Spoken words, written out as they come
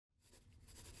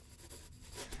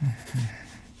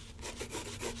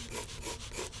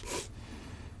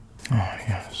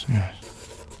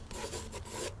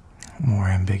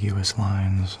ambiguous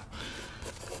lines,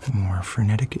 more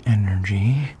frenetic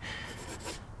energy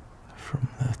from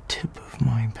the tip of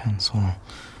my pencil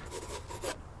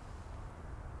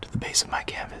to the base of my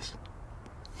canvas.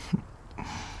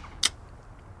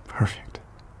 Perfect.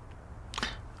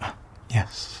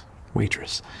 Yes,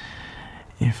 waitress.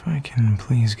 If I can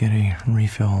please get a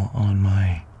refill on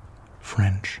my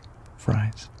French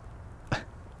fries.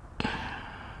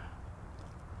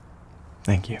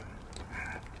 Thank you.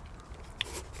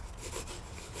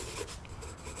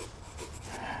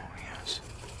 Oh, yes.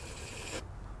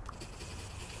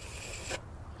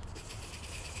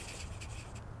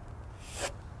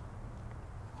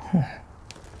 Huh.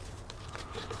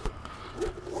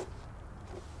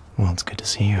 Well, it's good to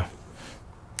see you.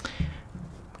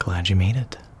 Glad you made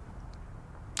it.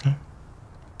 Oh,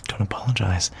 don't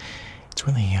apologize. It's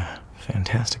really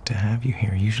fantastic to have you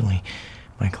here. Usually,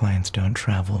 my clients don't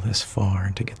travel this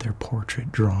far to get their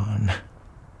portrait drawn.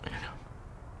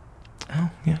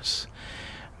 Oh, yes.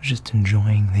 I was just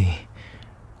enjoying the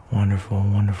wonderful,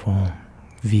 wonderful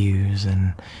views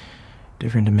and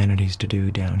different amenities to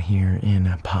do down here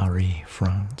in Paris,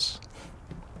 France.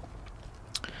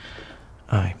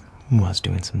 I was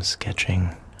doing some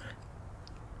sketching,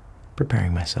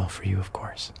 preparing myself for you, of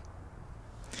course.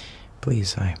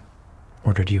 Please, I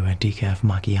ordered you a decaf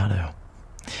macchiato.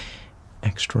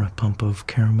 Extra pump of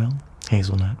caramel,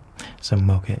 hazelnut, some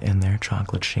mocha in there,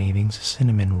 chocolate shavings,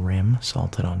 cinnamon rim,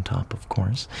 salted on top, of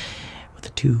course, with a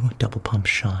 2 double pump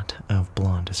shot of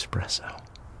blonde espresso.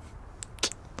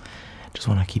 Just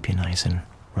want to keep you nice and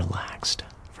relaxed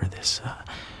for this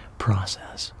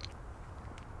process.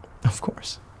 Of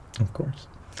course, of course.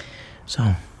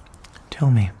 So, tell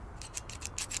me,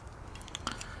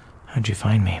 how'd you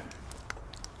find me?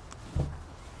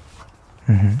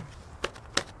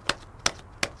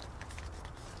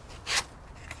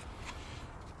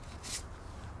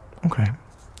 Okay.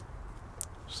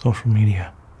 Social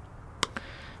media.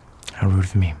 How rude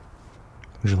of me.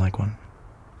 Would you like one?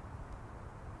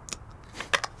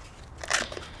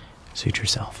 Suit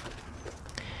yourself.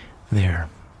 They're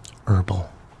herbal,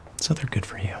 so they're good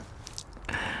for you.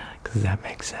 Because that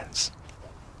makes sense.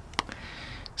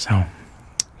 So,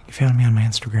 you found me on my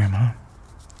Instagram, huh?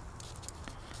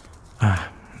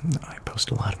 I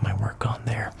post a lot of my work on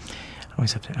there. I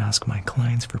always have to ask my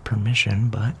clients for permission,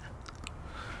 but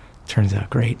it turns out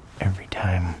great every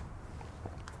time.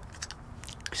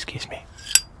 Excuse me.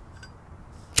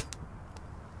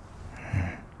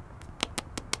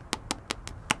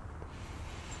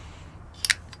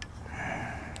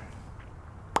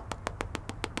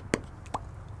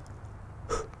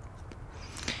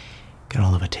 Got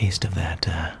all of a taste of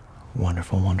that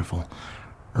wonderful, wonderful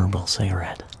herbal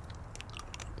cigarette.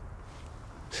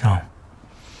 So,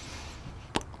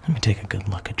 let me take a good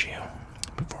look at you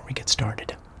before we get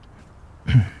started.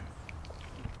 I'm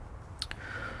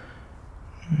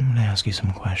going to ask you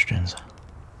some questions.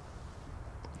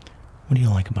 What do you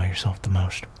like about yourself the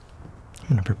most? I'm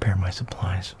going to prepare my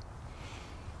supplies.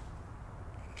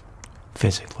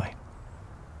 Physically.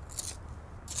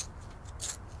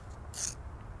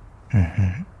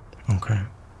 Okay.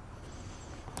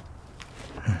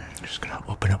 I'm just going to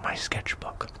open up my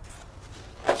sketchbook.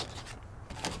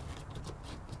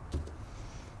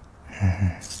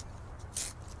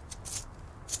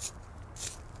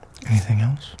 Anything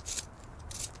else?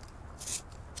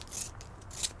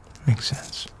 Makes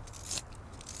sense.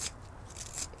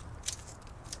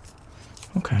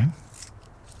 Okay.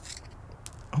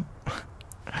 Oh.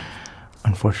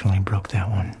 Unfortunately broke that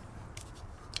one.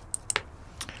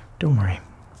 Don't worry.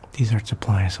 These art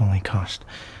supplies only cost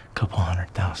a couple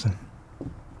 $100,000.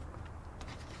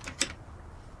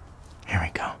 Here we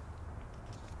go.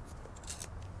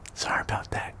 Sorry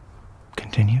about that.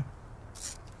 Continue.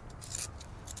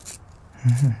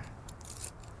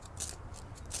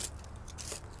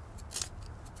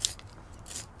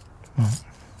 Well,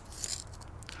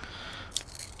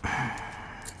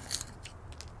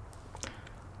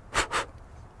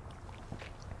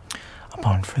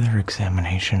 upon further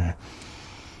examination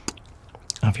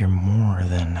of your more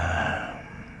than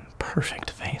perfect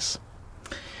face,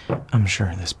 I'm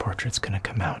sure this portrait's gonna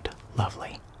come out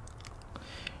lovely.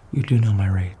 You do know my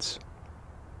rates.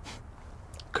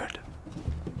 Good.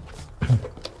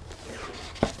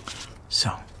 So,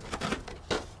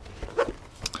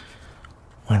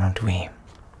 why don't we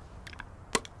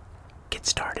get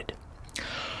started?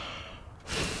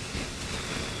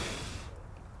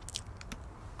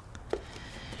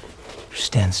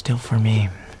 Stand still for me.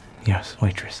 Yes,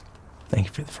 waitress. Thank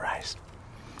you for the fries.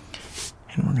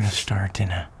 And we're going to start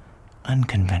in an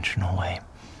unconventional way.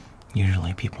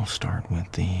 Usually people start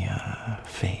with the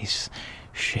face,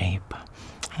 shape.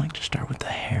 I like to start with the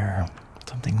hair,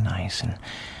 something nice and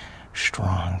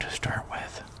strong to start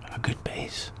with, a good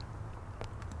base.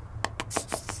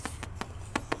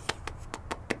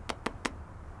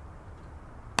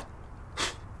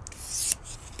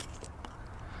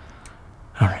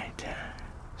 All right,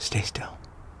 stay still.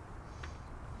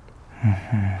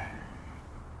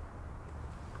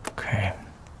 Okay.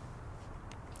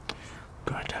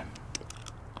 Good.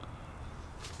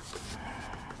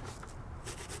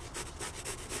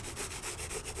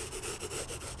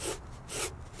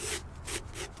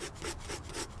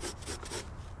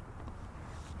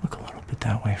 Look a little bit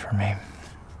that way for me.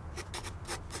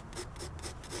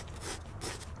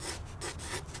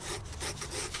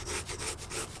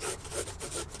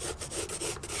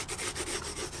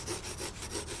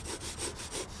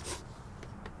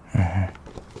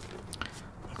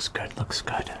 Looks good, looks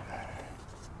good.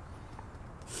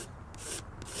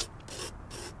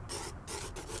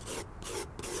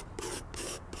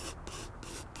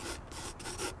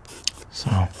 So,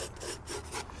 what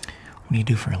do you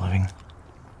do for a living?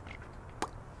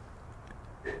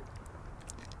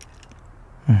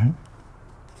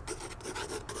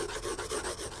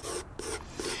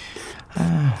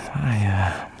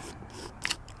 I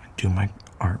do my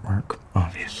artwork,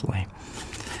 obviously.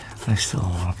 I sell a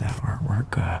lot of that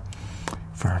artwork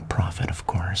for a profit, of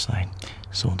course. I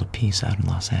sold a piece out in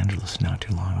Los Angeles not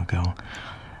too long ago.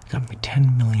 It got me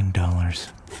 $10 million.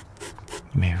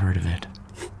 You may have heard of it.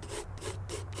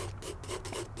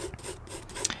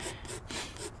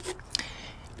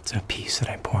 It's a piece that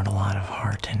I poured a lot of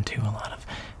heart into, a lot of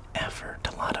effort,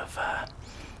 a lot of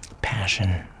passion.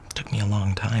 It took me a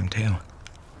long time, too.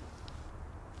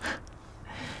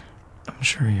 I'm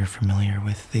sure you're familiar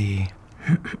with the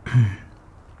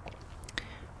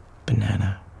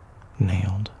banana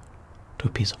nailed to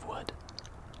a piece of wood.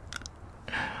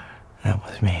 That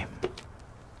was me.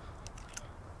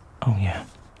 Oh yeah,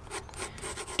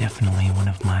 definitely one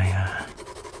of my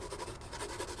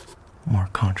more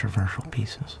controversial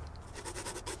pieces.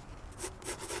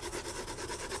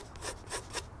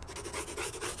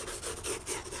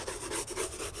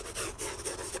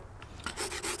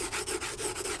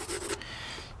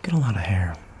 Get a lot of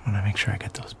hair. I want to make sure I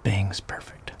get those bangs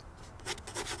perfect.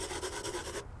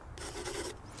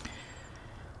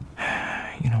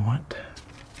 You know what?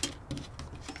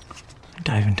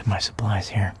 Dive into my supplies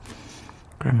here.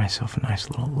 Grab myself a nice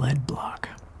little lead block.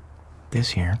 This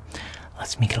here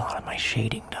lets me get a lot of my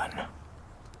shading done.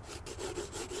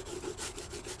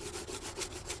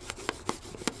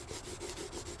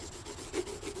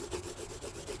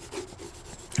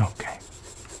 Okay.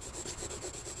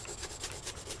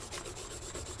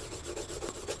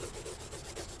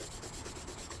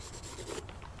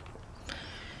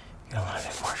 Get a little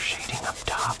bit more shading up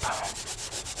top.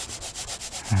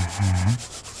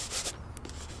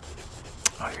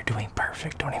 Oh, you're doing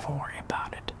perfect. Don't even worry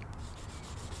about it.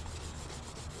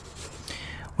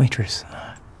 Waitress,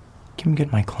 can you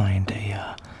get my client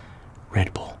a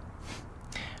Red Bull?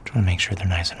 Just want to make sure they're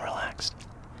nice and relaxed.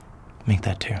 Make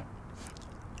that too.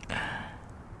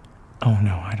 Oh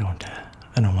no, I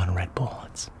don't want a Red Bull.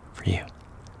 It's for you.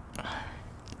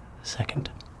 Second.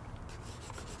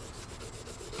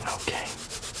 Okay.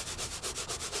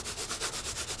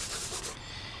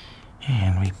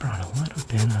 And we brought a little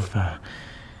bit of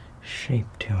shape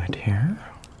to it here.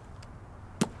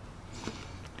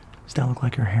 Does that look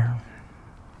like your hair?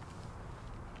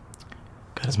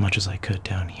 Got as much as I could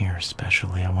down here,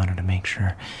 especially. I wanted to make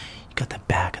sure you got the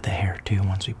back of the hair too.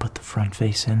 Once we put the front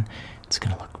face in, it's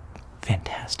gonna look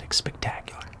fantastic,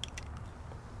 spectacular.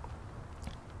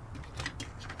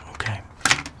 Okay.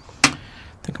 I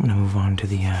think I'm gonna move on to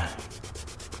the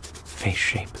face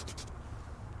shape.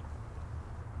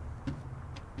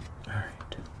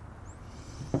 Alright.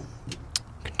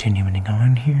 Continuing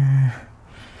on here.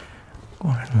 Go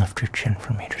ahead and lift your chin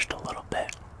for me just a little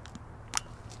bit.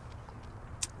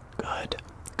 Good,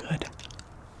 good.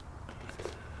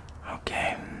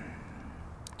 Okay.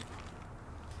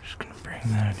 Just gonna bring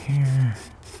that here.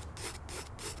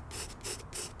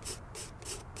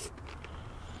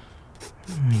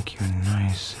 Make you a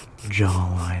nice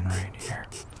jawline right here.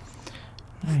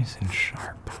 Nice and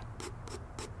sharp.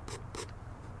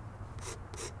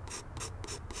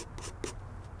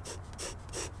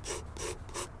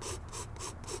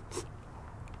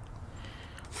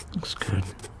 Looks good.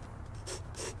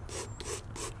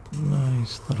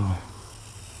 Nice little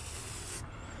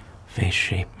face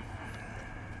shape.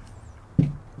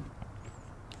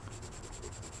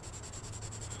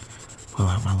 Pull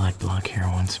out my light block here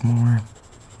once more.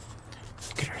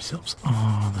 Get ourselves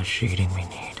all the shading we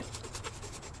need.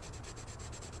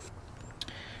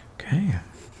 Okay.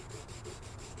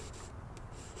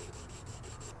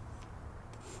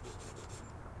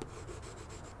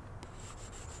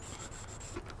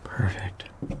 Perfect.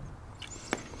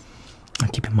 Now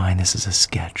keep in mind this is a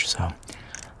sketch, so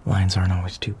lines aren't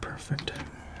always too perfect.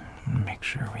 Make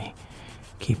sure we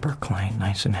keep our client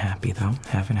nice and happy, though.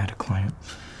 Haven't had a client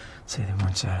say they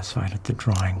weren't satisfied with the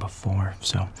drawing before,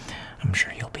 so I'm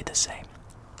sure you'll be the same.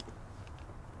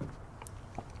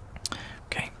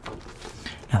 Okay,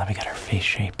 now that we got our face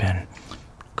shape in,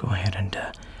 go ahead and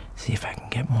see if I can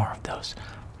get more of those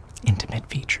intimate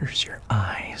features. Your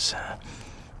eyes,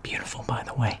 beautiful by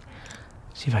the way.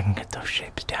 See if I can get those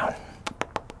shapes down.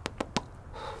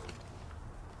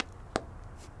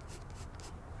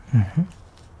 Mm-hmm.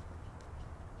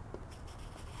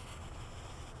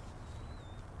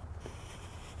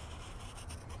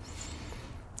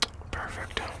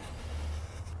 Perfect.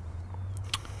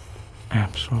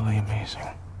 Absolutely amazing.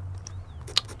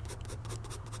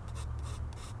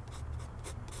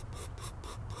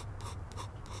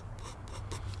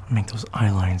 Make those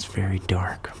eye lines very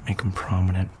dark, make them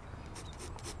prominent.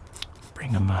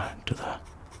 Bring them to the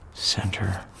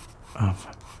center of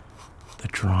the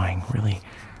drawing. Really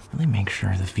make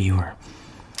sure the viewer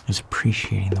is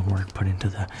appreciating the work put into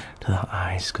the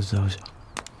eyes, because those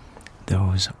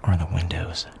are the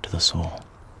windows to the soul.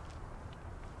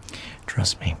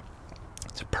 Trust me,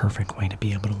 it's a perfect way to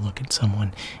be able to look at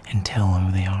someone and tell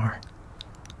who they are.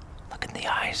 Look in the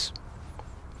eyes.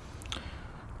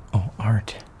 Oh,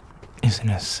 art isn't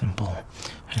as simple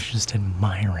as just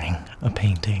admiring a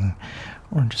painting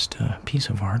or just a piece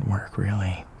of artwork,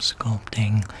 really.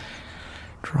 Sculpting,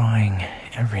 drawing,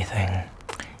 everything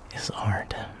is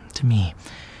art. To me,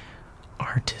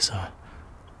 art is a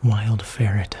wild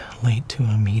ferret late to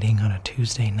a meeting on a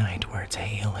Tuesday night where it's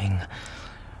hailing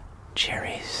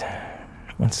cherries.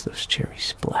 Once those cherries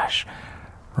splash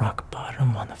rock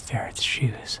bottom on the ferret's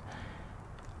shoes,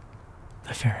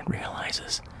 the ferret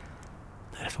realizes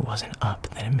that if it wasn't up,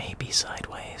 then it may be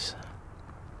sideways.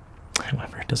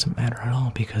 However, it doesn't matter at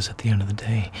all, because at the end of the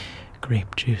day,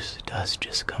 grape juice does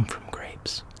just come from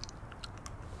grapes.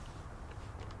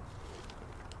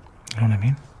 You know what I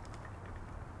mean?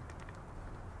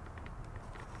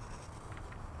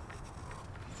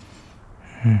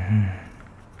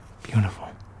 Beautiful.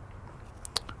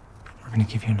 We're going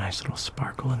to give you a nice little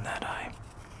sparkle in that eye.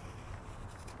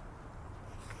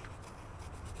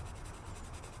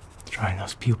 Drawing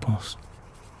those pupils.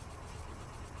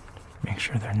 Make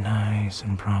sure they're nice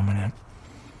and prominent.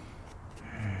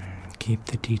 Keep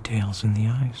the details in the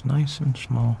eyes nice and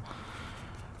small,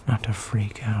 not to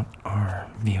freak out our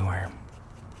viewer.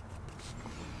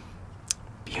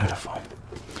 Beautiful.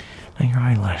 Now your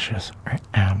eyelashes are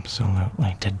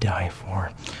absolutely to die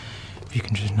for. If you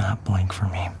can just not blink for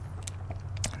me,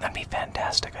 that'd be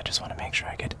fantastic. I just want to make sure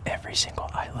I get every single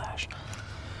eyelash.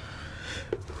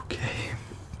 Okay.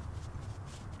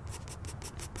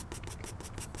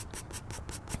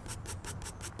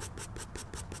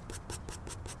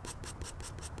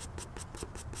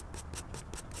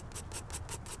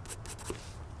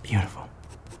 Beautiful.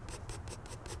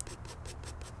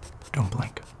 Don't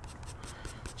blink.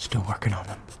 Still working on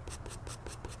them.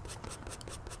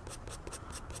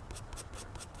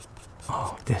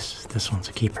 Oh, this one's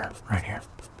a keeper right here.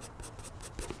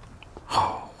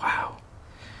 Oh, wow.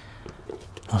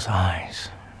 Those eyes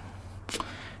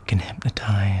can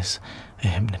hypnotize a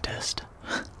hypnotist.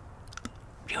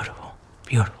 Beautiful,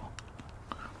 beautiful.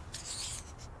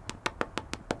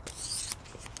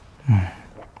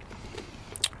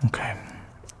 Okay.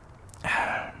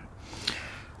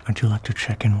 I do like to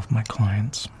check in with my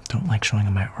clients. Don't like showing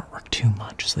them my artwork too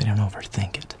much so they don't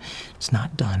overthink it. It's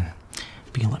not done.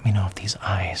 But you let me know if these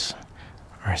eyes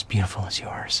are as beautiful as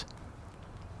yours.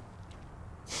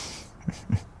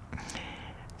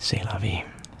 C'est la vie.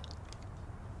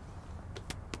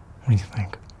 What do you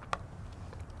think?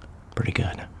 Pretty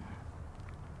good.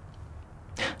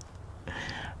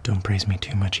 Don't praise me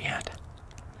too much yet.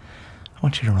 I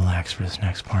want you to relax for this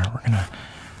next part. We're gonna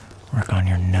work on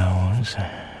your nose.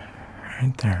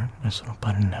 Right there, this little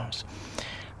button nose.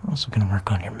 We're also gonna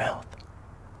work on your mouth.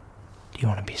 Do you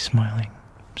want to be smiling,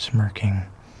 smirking,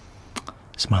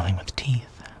 smiling with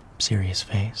teeth, serious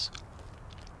face?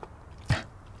 I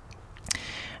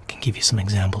can give you some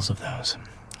examples of those.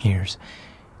 Here's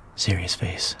serious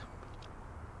face.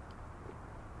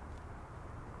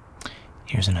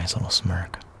 Here's a nice little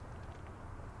smirk.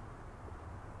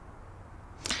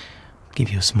 Give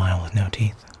you a smile with no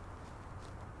teeth.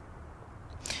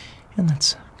 And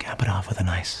let's cap it off with a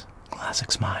nice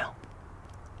classic smile.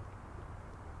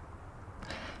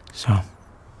 So, what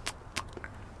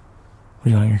do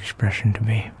you want your expression to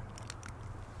be?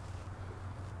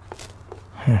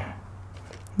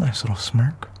 Nice little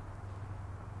smirk.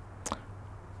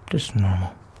 Just a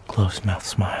normal, closed mouth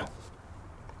smile.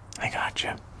 I got you.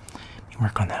 Let me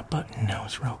work on that button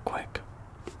nose real quick.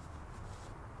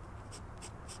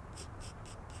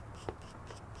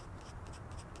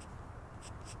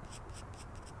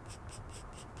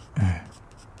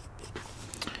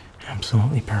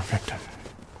 Absolutely perfect.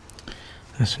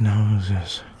 This nose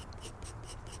is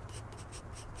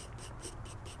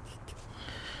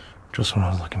just what I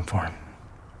was looking for.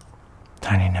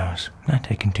 Tiny nose, not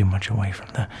taking too much away from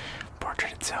the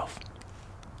portrait itself.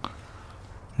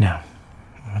 Now,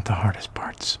 one of the hardest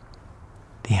parts,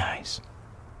 the eyes,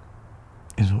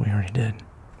 is what we already did.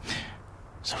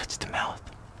 So it's the mouth.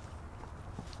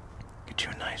 Get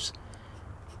you a nice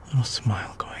little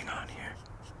smile going on here,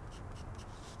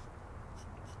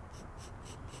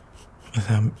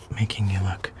 without making you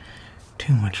look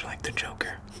too much like the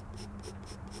Joker.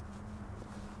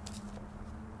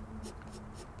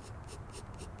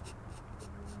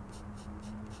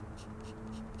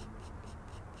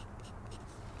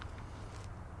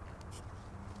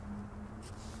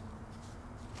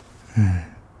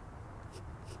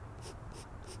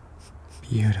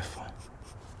 Beautiful.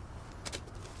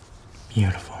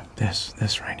 Beautiful.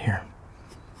 This right here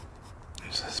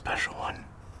is a special one.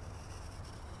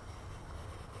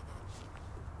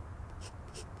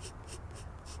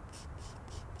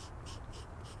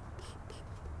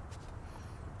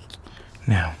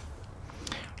 Now,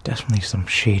 definitely some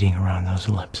shading around those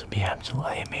lips would be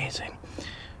absolutely amazing.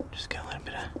 Just get a little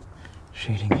bit of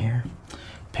shading here.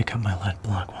 Pick up my lead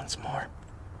block once more.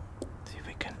 See if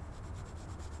we can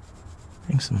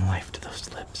bring some life to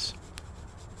those lips.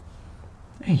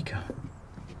 There you go.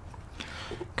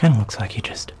 Kind of looks like you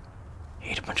just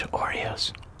ate a bunch of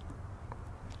Oreos.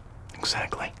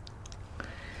 Exactly.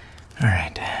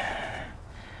 Alright.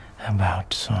 How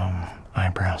about some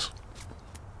eyebrows?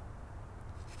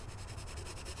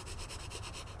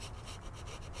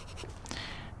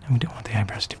 Now, we don't want the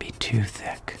eyebrows to be too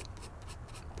thick.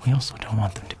 We also don't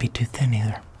want them to be too thin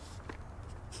either.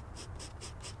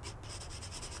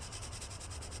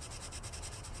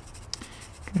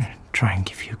 I'm gonna try and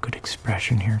give you a good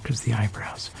expression here, because the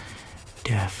eyebrows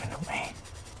definitely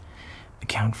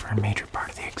account for a major part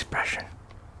of the expression.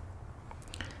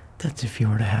 That's if you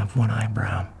were to have one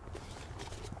eyebrow.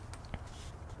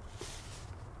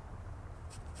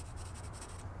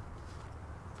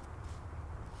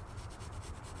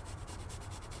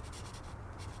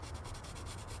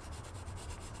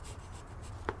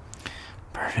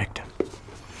 Perfect.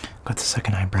 Got the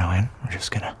second eyebrow in. We're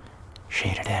just gonna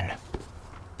shade it in.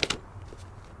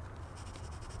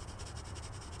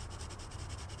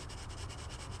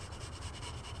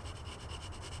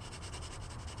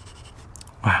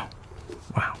 Wow.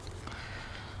 Wow.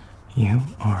 You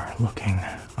are looking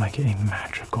like a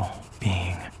magical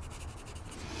being.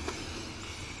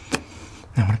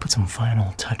 Now I'm gonna put some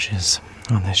final touches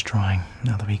on this drawing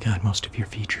now that we got most of your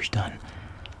features done.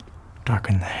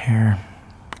 Darken the hair,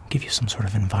 give you some sort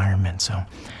of environment. So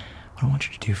what I want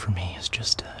you to do for me is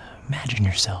just imagine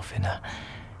yourself in a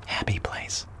happy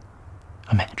place,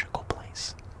 a magical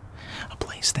place, a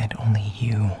place that only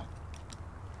you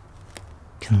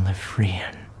can live free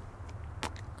in,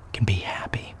 can be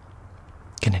happy,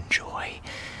 can enjoy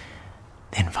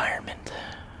the environment,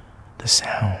 the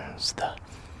sounds, the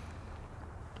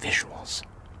visuals.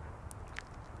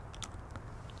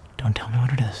 Don't tell me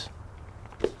what it is.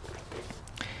 I'm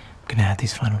gonna add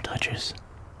these final touches,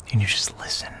 and you just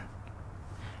listen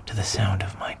to the sound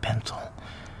of my pencil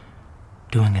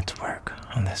doing its work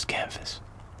on this canvas.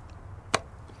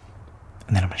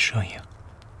 And then I'm gonna show you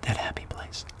that happy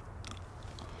place.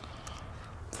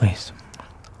 Please,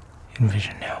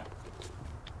 envision now.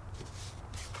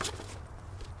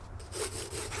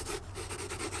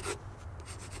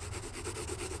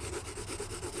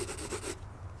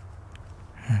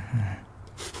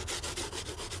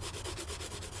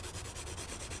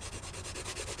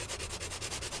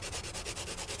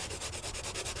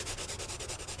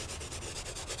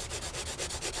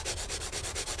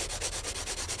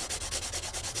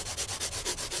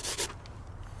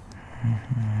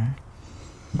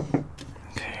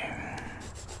 Okay.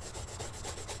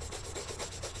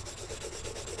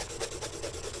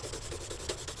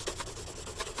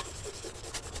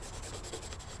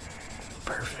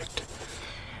 Perfect.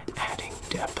 Adding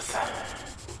depth.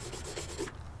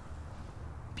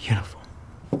 Beautiful.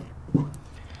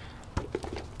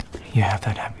 You have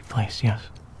that happy place, yes?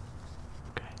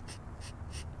 Okay.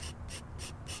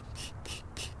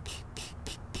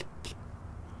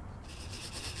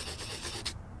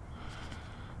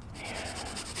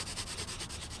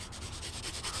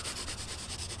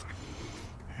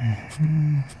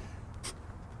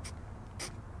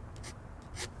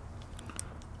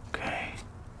 Okay.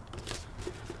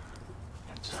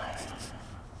 It's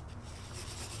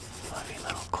fluffy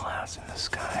little clouds in the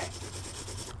sky.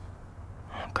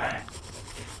 Okay.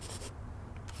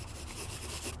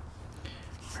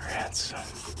 We're some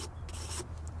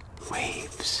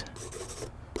waves.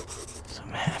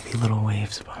 Some happy little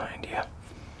waves behind you.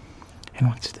 And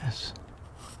what's this?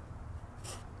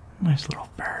 Nice little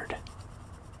bird.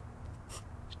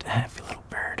 Just a happy little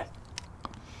bird.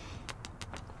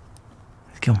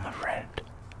 Let's kill my friend.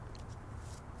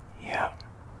 Yeah.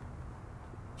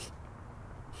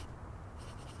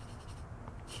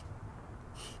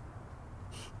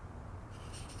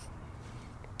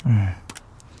 I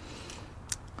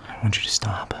want you to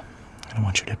stop. And I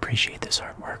want you to appreciate this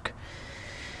artwork.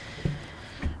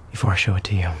 Before I show it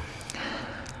to you,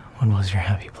 what was your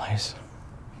happy place?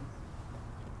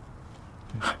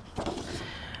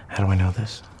 How do I know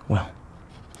this? Well,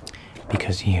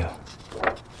 because you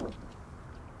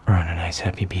are on a nice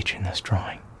happy beach in this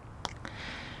drawing.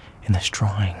 And this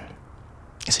drawing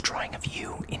is a drawing of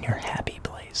you in your happy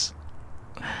place.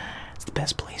 It's the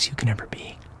best place you can ever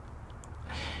be.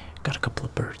 Got a couple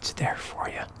of birds there for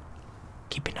you.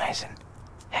 Keep you nice and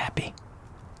happy.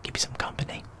 Keep you some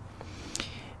company.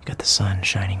 You got the sun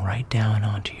shining right down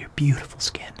onto your beautiful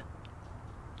skin.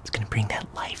 It's gonna bring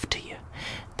that life to you,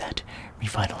 that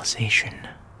revitalization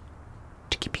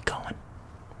to keep you going.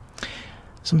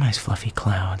 Some nice fluffy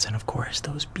clouds, and of course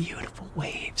those beautiful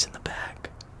waves in the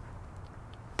back.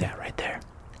 That right there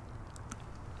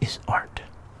is art.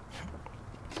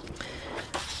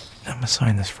 I'm gonna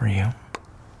sign this for you, and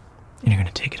you're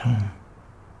gonna take it home,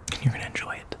 and you're gonna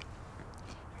enjoy it.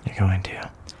 You're going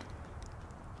to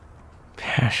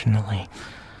passionately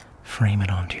frame it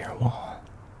onto your wall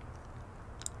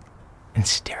and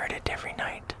stare at it every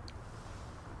night.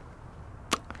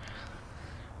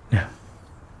 Now,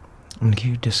 I'm going to give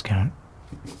you a discount.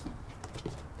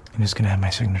 I'm just going to have my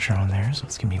signature on there, so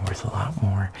it's going to be worth a lot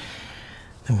more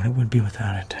than what it would be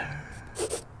without it.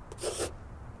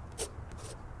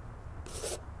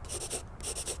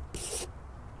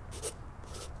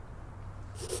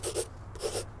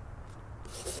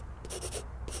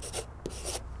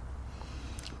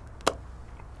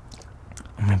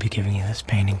 I'm going to be giving you this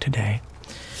painting today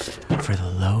for the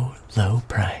low, low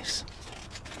price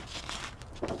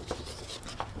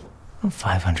of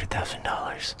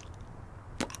 $500,000.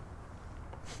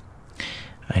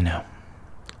 I know,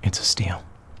 it's a steal.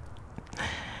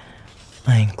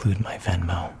 I include my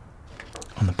Venmo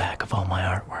on the back of all my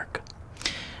artwork,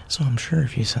 so I'm sure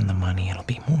if you send the money, it'll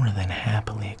be more than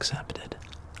happily accepted.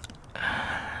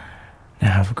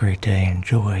 Now have a great day,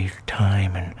 enjoy your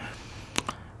time in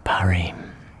Paris.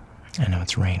 I know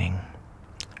it's raining.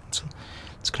 It's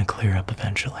going to clear up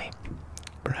eventually.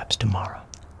 Perhaps tomorrow.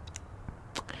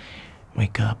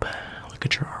 Wake up, look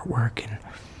at your artwork, and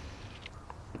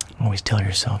always tell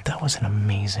yourself that was an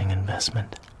amazing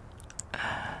investment.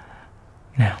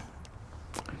 Now,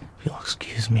 if you'll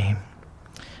excuse me, I'm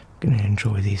going to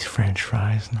enjoy these French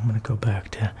fries, and I'm going to go back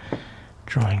to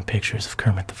drawing pictures of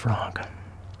Kermit the Frog.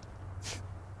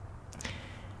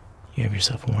 You have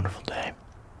yourself a wonderful day.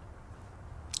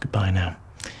 Goodbye now.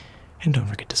 And don't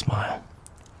forget to smile.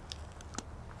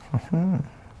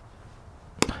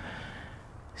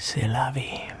 C'est la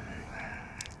vie.